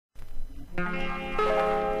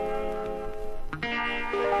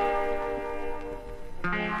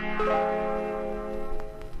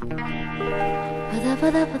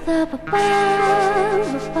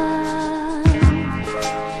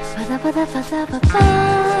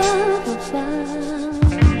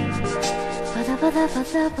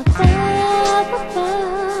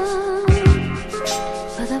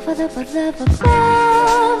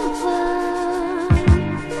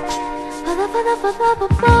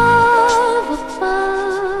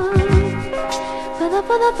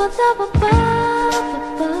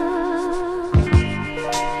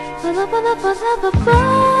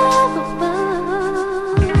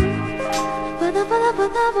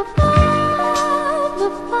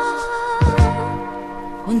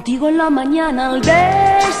Contigo en la mañana al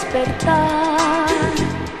despertar,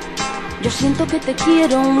 yo siento que te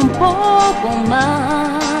quiero un poco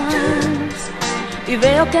más y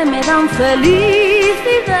veo que me dan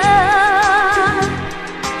felicidad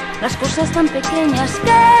las cosas tan pequeñas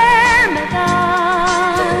que me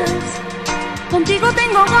das. Contigo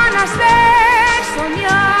tengo ganas de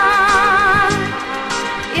soñar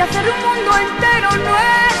y hacer un mundo entero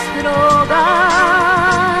nuestro hogar.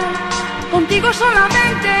 Contigo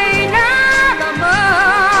solamente y nada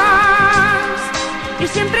más, y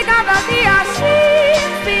siempre cada día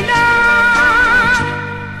sin final.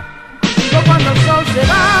 Contigo cuando el sol se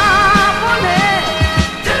va a poner,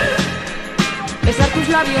 besar tus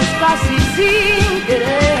labios casi sin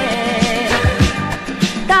querer.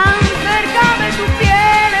 Tan cerca de tu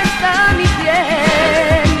piel está mi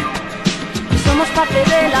piel y somos parte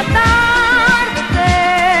de la tarde.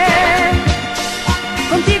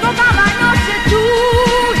 Contigo cada noche tú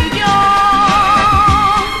y yo,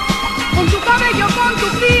 con tu cabello, con tu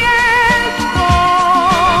piel,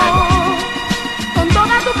 con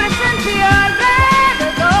toda tu presencia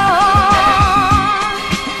alrededor.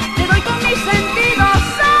 Te doy con mis sentidos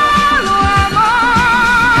solo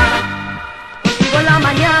amor. Contigo en la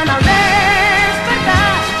mañana al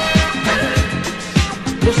despertar,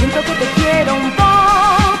 yo siento que te quiero un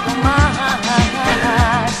poco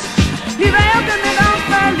más y veo que me dan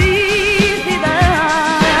felicidad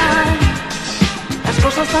las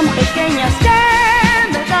cosas tan pequeñas que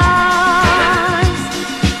me das.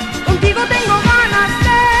 Contigo tengo ganas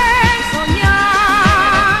de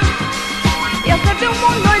soñar y hacerte un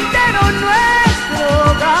mundo entero nuevo.